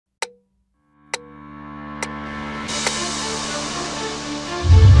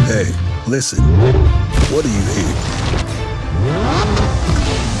Hey, listen. What do you hear?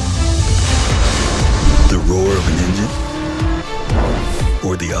 The roar of an engine?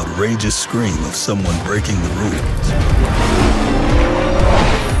 Or the outrageous scream of someone breaking the rules?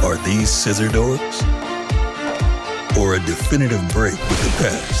 Are these scissor doors? Or a definitive break with the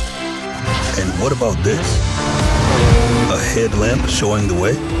past? And what about this? A headlamp showing the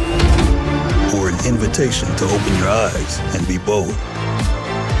way? Or an invitation to open your eyes and be bold?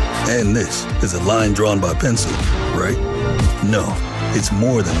 And this is a line drawn by pencil, right? No, it's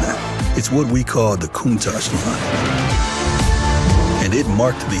more than that. It's what we call the Countach line. And it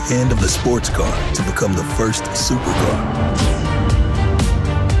marked the end of the sports car to become the first supercar.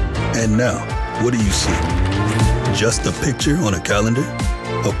 And now, what do you see? Just a picture on a calendar?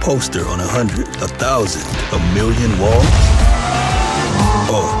 A poster on 100, 1,000, 1,000,000 walls?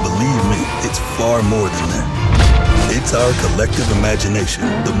 Oh, believe me, it's far more than that. It's our collective imagination,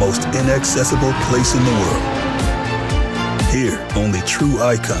 the most inaccessible place in the world. Here, only true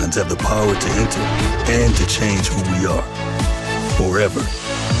icons have the power to enter and to change who we are, forever.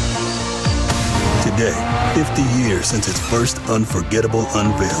 Today, 50 years since its first unforgettable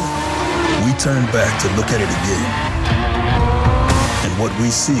unveiling, we turn back to look at it again. And what we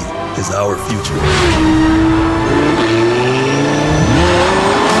see is our future.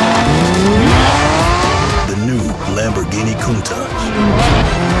 The new Lamborghini Countach.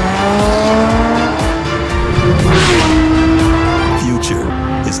 Future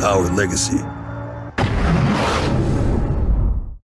is our legacy.